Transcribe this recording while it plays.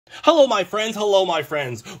Hello my friends,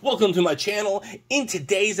 welcome to my channel. In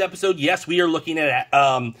today's episode, yes, we are looking at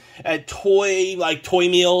toy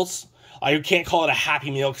meals. I can't call it a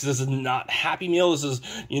Happy Meal because this is not Happy Meal. This is,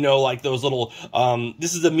 like those little,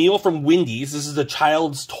 this is a meal from Wendy's. This is a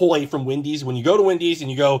child's toy from Wendy's. When you go to Wendy's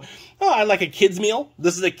and you go, oh, I like a kid's meal.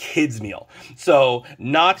 This is a kid's meal. So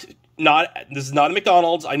this is not a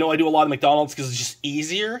McDonald's. I know I do a lot of McDonald's because it's just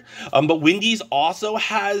easier. But Wendy's also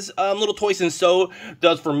has little toys, and so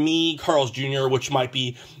does for me Carl's Jr., which might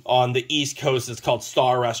be on the East Coast. It's called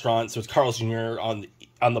Star Restaurant, so it's Carl's Jr. on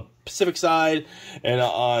the Pacific side, and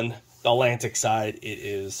on the Atlantic side it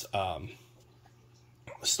is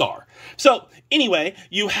Star. So anyway,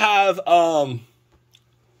 you have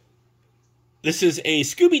this is a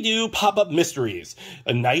Scooby Doo pop-up mysteries,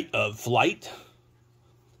 a night of flight.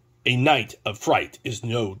 A night of fright is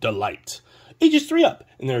no delight. Ages 3 up.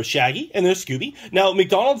 And there's Shaggy and there's Scooby. Now,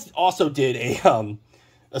 McDonald's also did a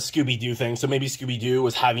Scooby Doo thing. So maybe Scooby Doo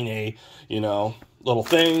was having a, little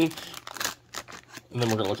thing. And then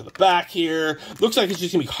we're going to look at the back here. Looks like it's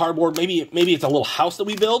just going to be cardboard. Maybe it's a little house that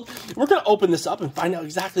we build. We're going to open this up and find out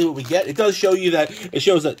exactly what we get. It does show you that, it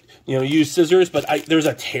shows that, use scissors. But there's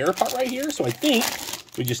a tear part right here. So I think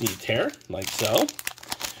we just need a tear, like so.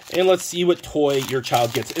 And let's see what toy your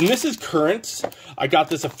child gets. And this is current. I got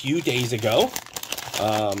this a few days ago.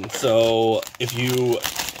 So if you...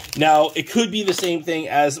 Now, it could be the same thing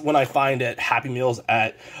as when I find at Happy Meals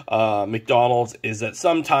at McDonald's, is that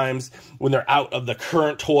sometimes when they're out of the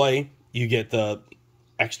current toy, you get the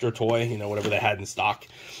extra toy, whatever they had in stock.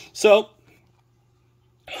 So,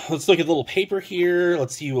 let's look at the little paper here.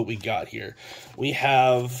 Let's see what we got here. We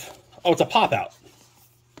have... Oh, it's a pop-out.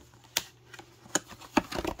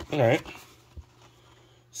 All right,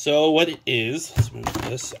 so what it is, let's move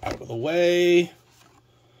this out of the way.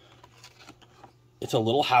 It's a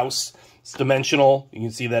little house. It's dimensional. You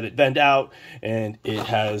can see that it bent out, and it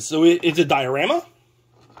has, so it's a diorama.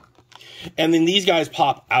 And then these guys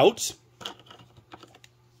pop out,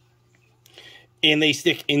 and they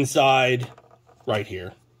stick inside right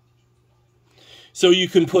here. So you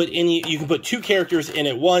can put two characters in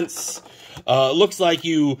at once. Looks like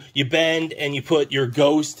you bend and you put your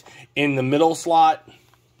ghost in the middle slot.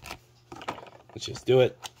 Let's just do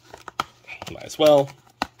it. Might as well.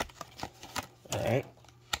 Alright.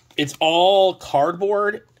 It's all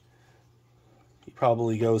cardboard. You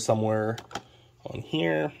probably go somewhere on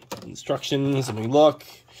here. Instructions, and we look.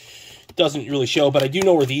 Doesn't really show, but I do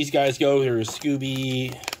know where these guys go. There's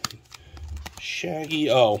Scooby, Shaggy.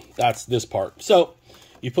 Oh, that's this part. So,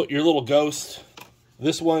 you put your little ghost,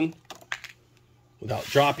 this one, without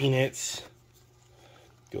dropping it,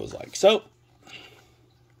 goes like so.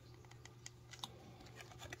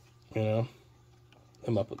 I'm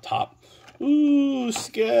up at top. Ooh,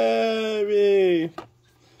 scary.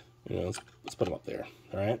 Let's put him up there.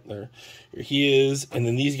 All right, there he is. And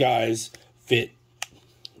then these guys fit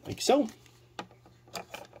like so.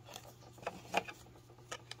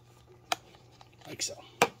 Like so.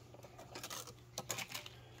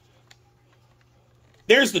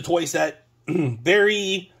 There's the toy set.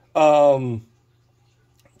 Very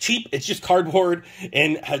cheap. It's just cardboard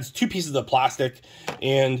and has 2 pieces of plastic,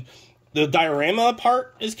 and the diorama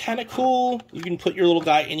part is kind of cool. You can put your little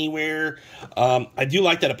guy anywhere. I do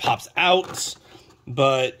like that it pops out,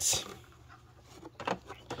 but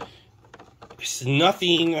there's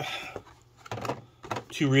nothing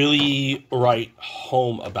to really write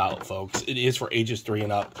home about, folks. It is for ages 3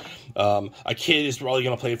 and up. A kid is probably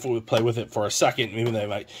going to play with it for a second. Maybe they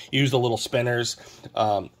might use the little spinners.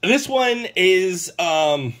 This one is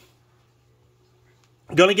going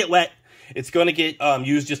to get wet. It's going to get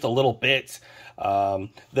used just a little bit.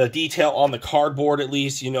 The detail on the cardboard, at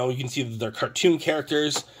least, you can see that they're cartoon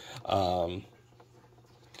characters.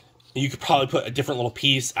 You could probably put a different little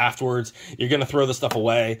piece afterwards. You're going to throw the stuff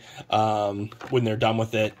away when they're done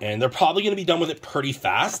with it. And they're probably going to be done with it pretty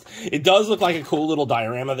fast. It does look like a cool little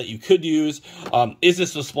diorama that you could use. Is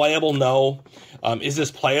this displayable? No. Is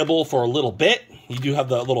this playable for a little bit? You do have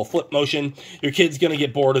the little flip motion. Your kid's going to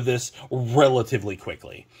get bored of this relatively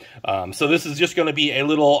quickly. So this is just going to be a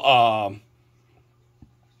little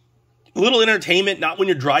entertainment, not when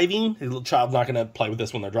you're driving. The little child's not going to play with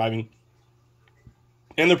this when they're driving.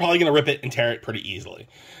 And they're probably going to rip it and tear it pretty easily.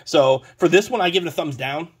 So for this one, I give it a thumbs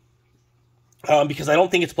down. Because I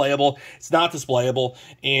don't think it's playable. It's not displayable.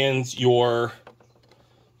 And your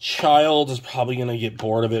child is probably going to get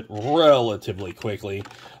bored of it relatively quickly.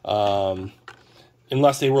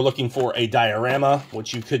 Unless they were looking for a diorama,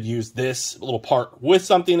 which you could use this little part with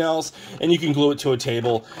something else. And you can glue it to a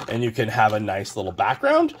table and you can have a nice little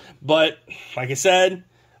background. But like I said,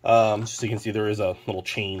 Just so you can see there is a little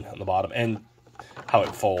chain on the bottom and how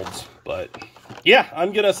it folds. But yeah,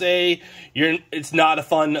 I'm gonna say it's not a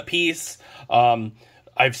fun piece.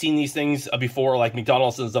 I've seen these things before, like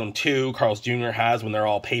McDonald's has done too. Carl's Jr. has, when they're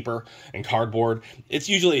all paper and cardboard. It's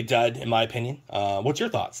usually a dud, in my opinion. What's your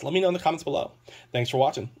thoughts? Let me know in the comments below. Thanks for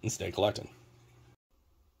watching, and stay collecting.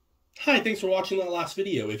 Hi, thanks for watching that last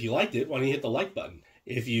video. If you liked it, why don't you hit the like button?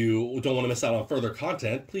 If you don't want to miss out on further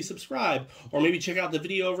content, please subscribe, or maybe check out the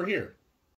video over here.